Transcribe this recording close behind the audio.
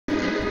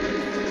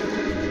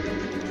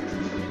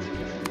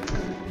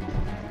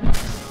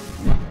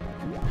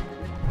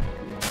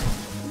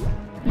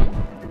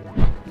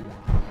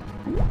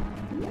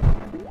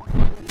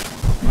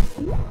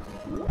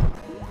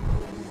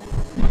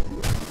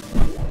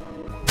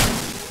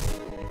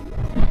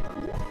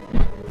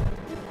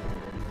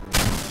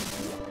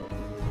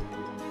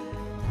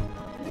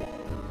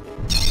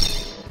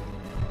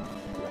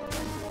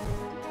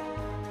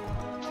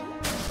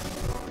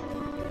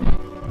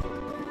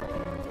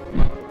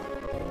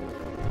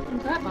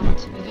fun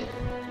to it.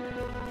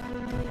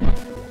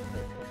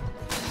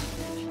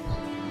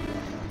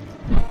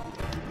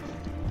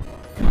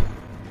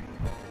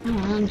 Come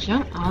on,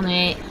 jump on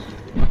it.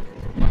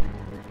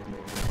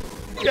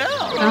 Yeah.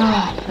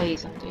 Oh,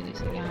 please don't do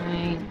this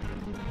again.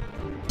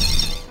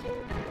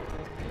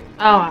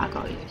 Oh, I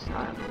got you.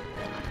 Sorry.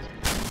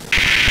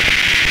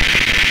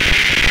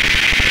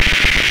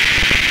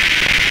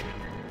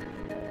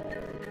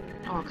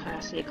 Okay, I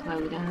see a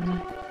Chloe down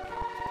there.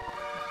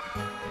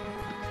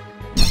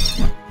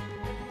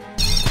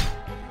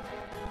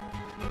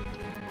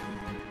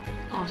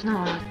 Oh, there's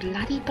no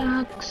bloody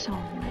bugs. Oh,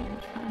 no.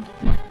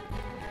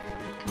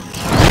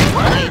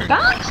 Bloody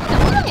bugs? No,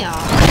 they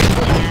are.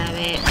 Damn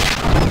it.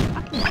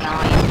 Fucking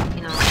die, you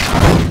fucking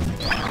arsehole.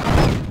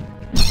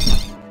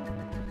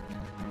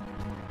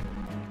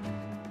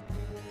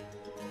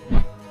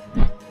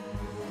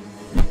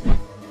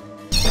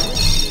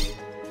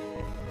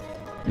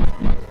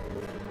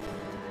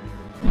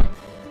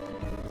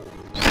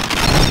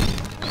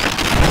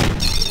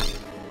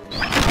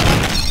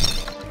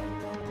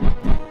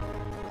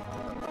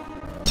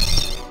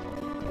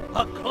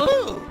 A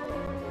clue.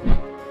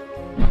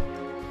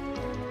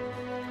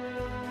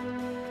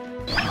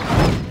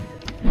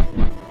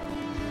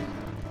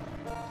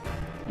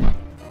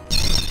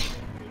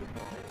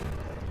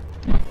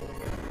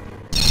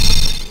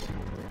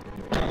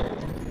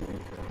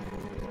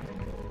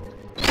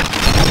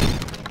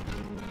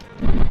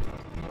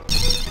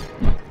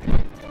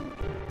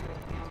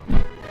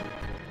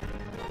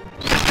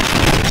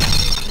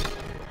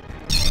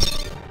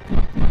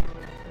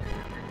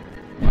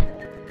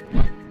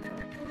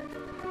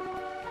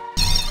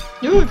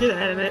 Ooh, get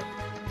out of it.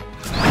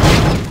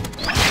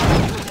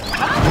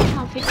 I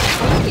can't figure out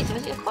what it is.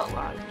 Is it a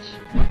cockroach?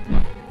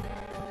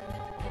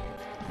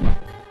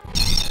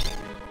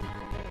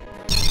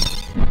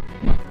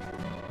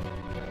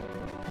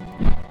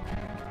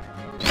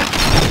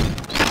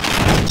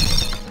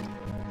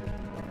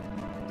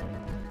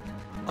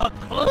 A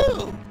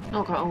clue.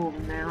 I've got all of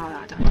them now.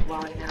 I don't have to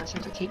worry now. I just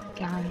have to keep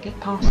going and get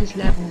past this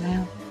level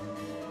now.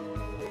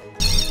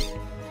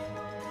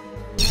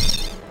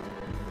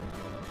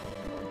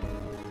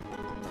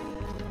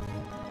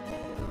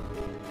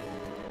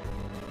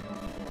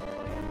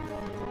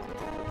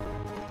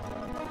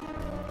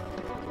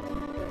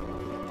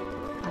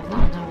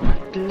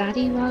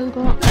 Bloody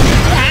robot.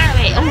 Damn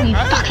it! Oh, you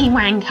fucking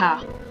wanker!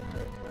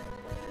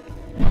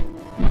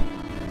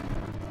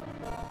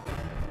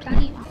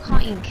 Bloody, I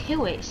can't even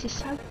kill it. It's just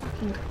so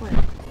fucking quick.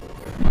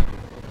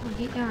 Oh,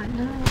 keep going.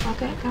 No, I'll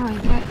get going.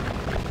 Get.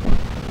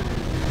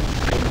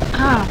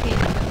 Ah, get it.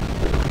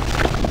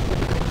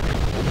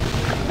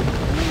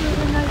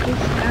 Oh, no, this.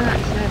 Ah,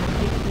 it's level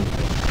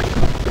 50.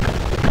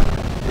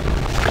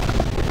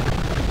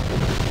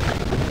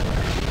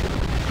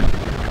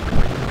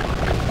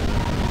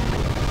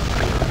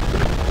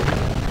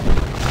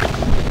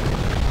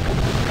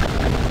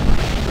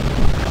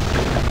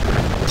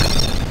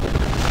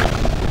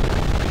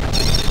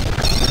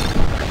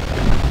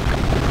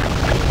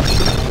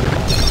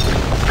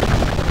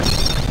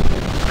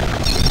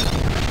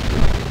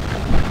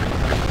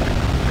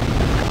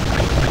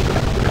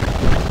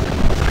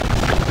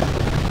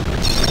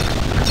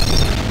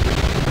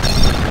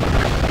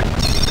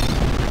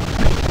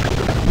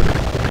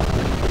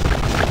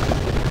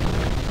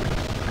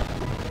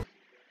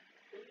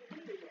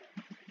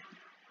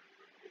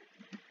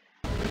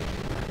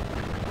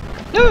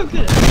 Oh,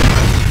 good.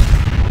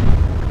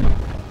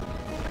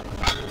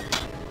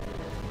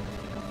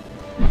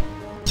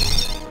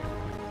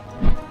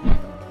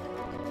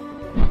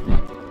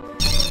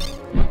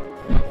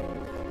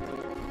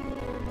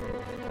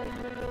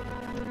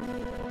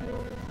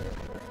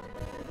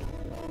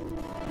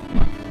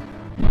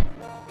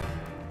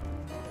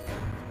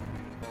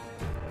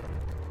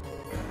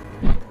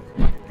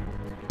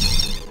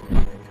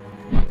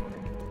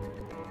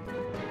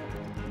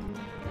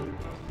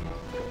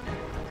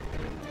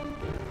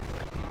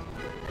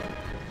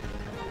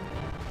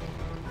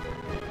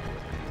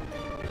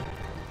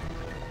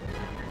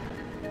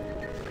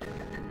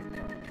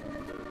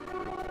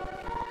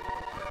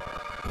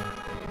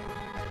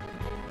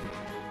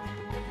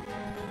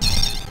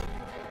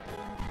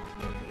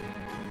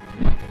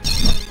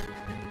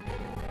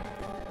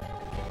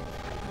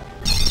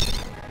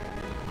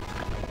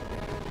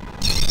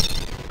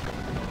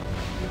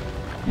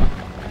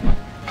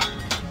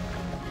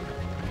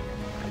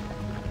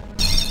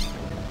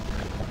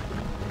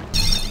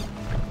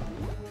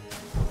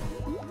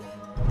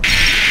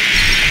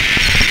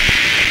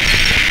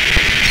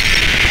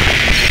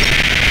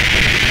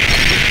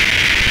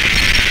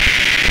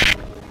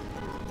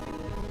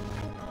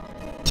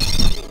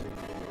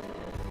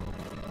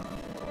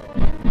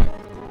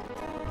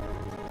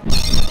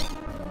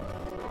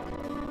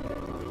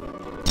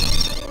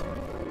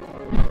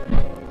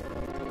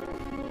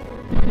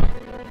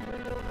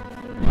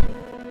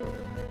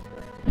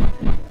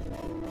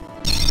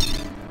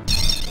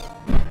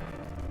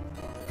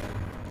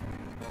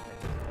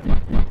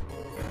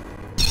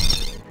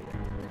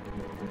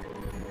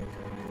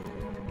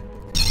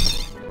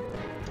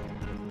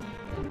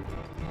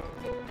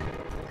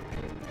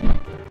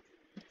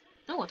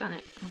 done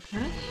it.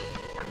 Okay.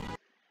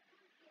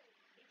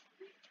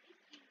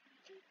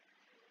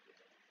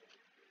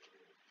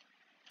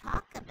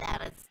 Talk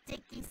about a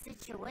sticky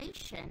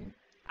situation.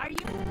 Are you...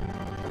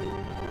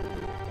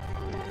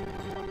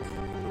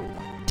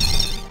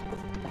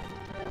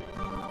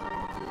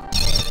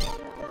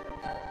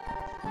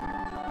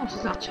 Oh, this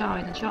is our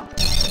Charlie the Chocolate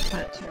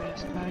character, I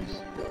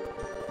suppose.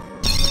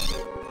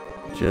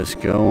 Just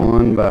go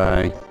on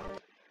by.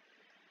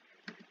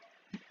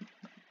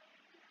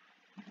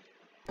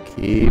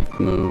 Keep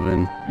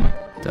moving.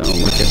 Don't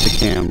look at the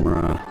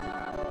camera.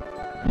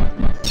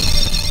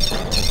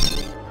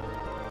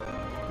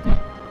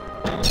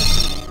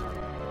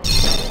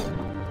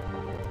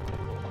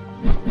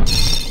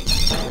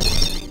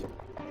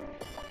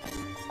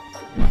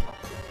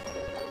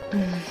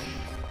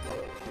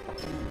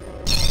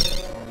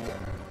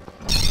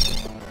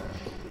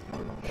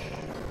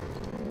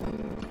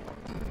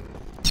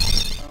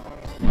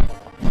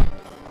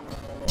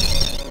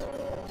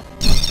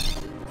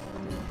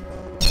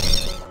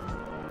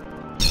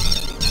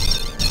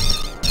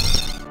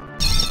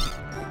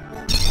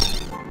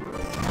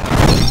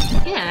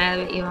 Yeah,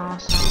 you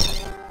arsehole.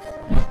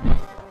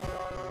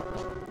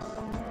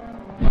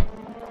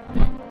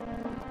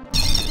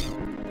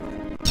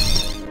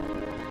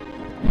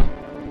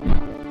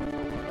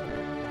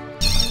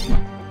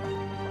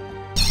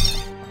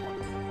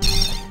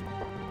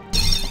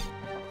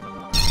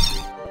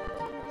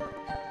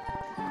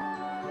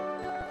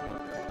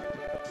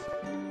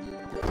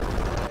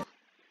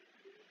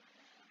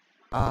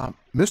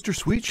 Mr.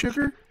 Sweet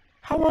Sugar?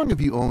 How long have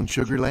you owned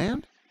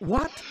Sugarland?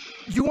 What?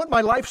 You want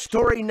my life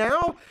story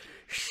now?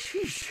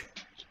 Sheesh.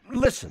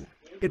 Listen,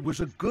 it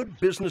was a good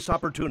business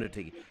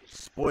opportunity.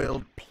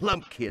 Spoiled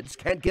plump kids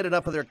can't get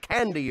enough of their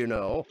candy, you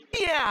know.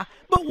 Yeah,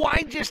 but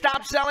why'd you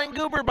stop selling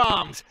goober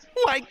bombs?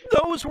 Like,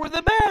 those were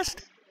the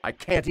best. I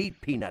can't eat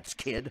peanuts,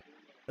 kid.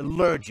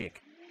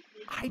 Allergic.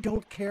 I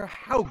don't care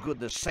how good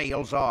the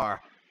sales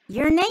are.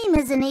 Your name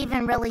isn't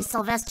even really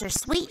Sylvester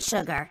Sweet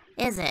Sugar,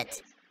 is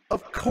it?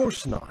 Of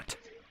course not.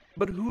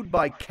 But who'd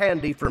buy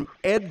candy from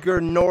Edgar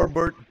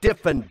Norbert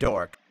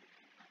Diffendork?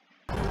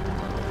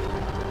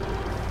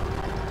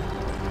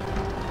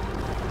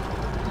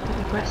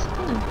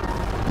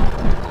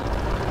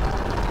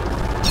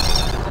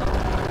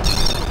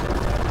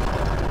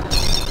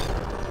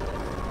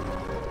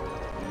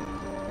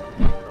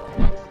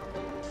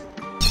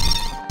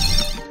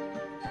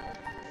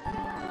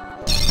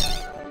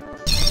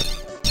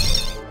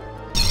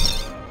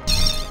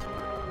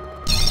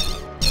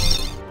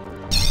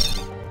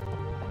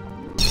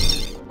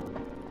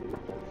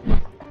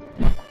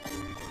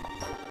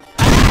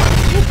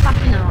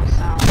 Fucking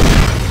arsehole.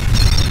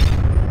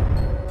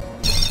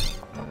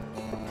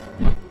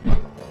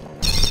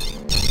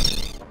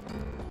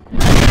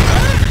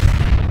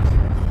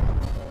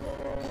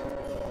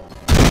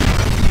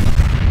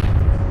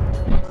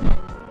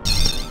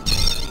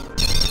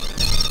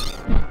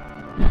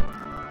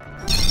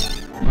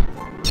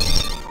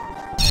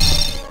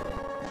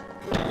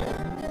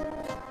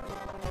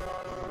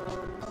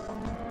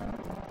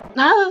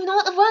 No,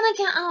 not the one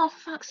again. Oh,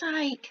 for fuck's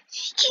sake.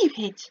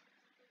 Stupid.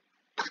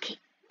 Bucket,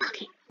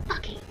 bucket,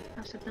 bucket.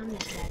 I should have done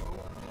this level.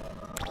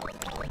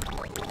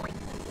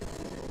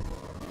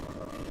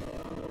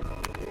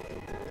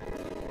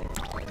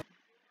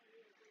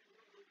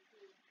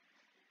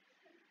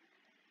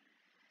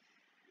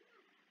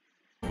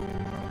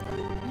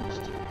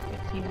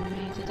 Stupid thing for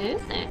me to do,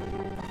 isn't it?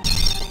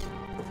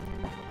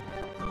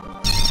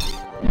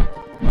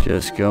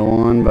 Just go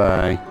on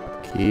by.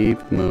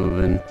 Keep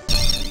moving.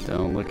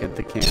 Don't look at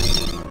the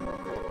camera.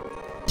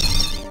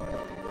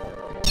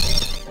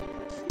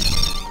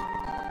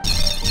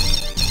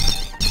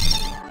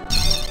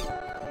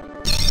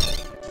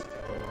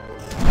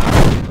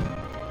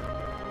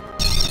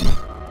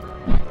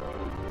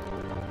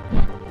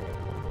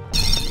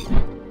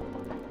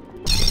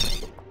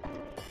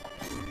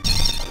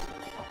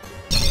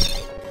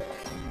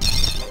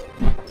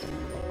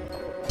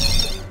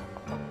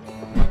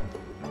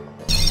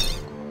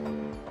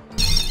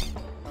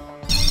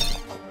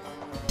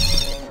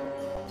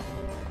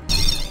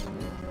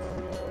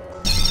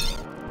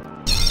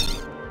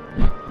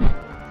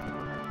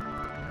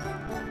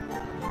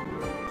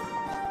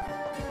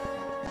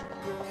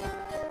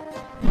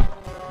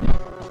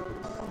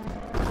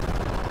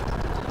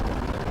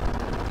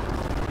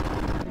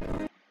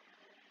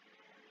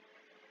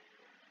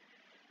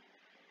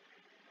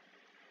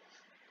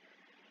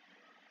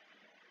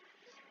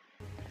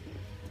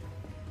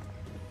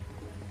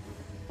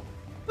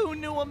 Who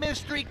knew a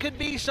mystery could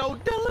be so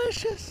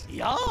delicious?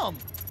 Yum!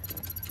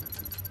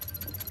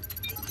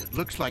 It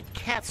looks like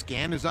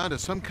CAT-scan is onto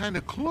some kind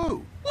of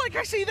clue. Like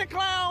I see the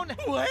clown!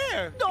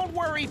 Where? Don't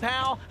worry,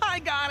 pal. I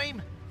got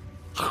him.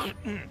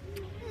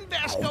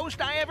 Best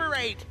ghost I ever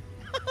ate.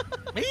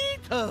 Me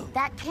too.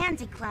 That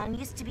candy clown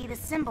used to be the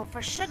symbol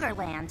for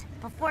Sugarland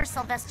before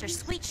Sylvester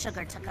Sweet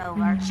Sugar took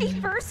over.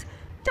 Jeepers!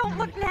 Don't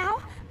look now,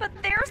 but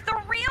there's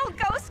the real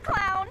ghost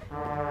clown!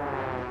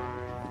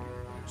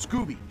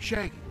 Scooby,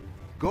 Shaggy,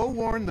 Go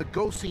warn the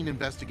ghost scene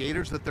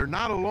investigators that they're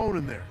not alone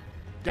in there.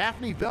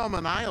 Daphne, Velma,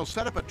 and I will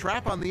set up a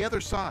trap on the other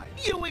side.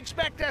 You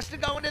expect us to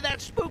go into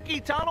that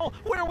spooky tunnel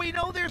where we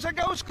know there's a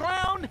ghost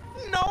clown?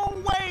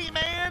 No way,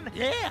 man!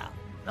 Yeah,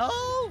 no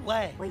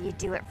way. Will you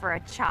do it for a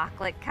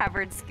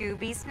chocolate-covered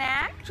Scooby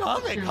snack?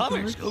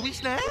 Chocolate-covered Scooby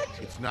snacks?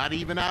 It's not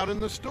even out in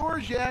the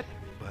stores yet,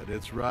 but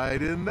it's right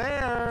in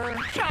there.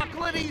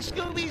 Chocolatey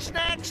Scooby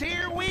snacks,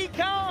 here we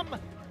come!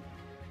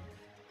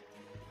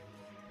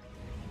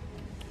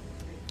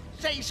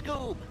 Say,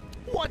 Scoob,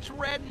 what's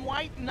red and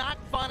white not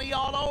funny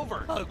all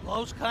over? A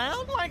ghost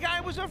clown? Like I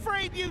was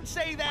afraid you'd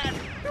say that.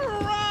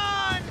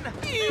 Run!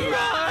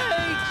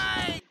 Right!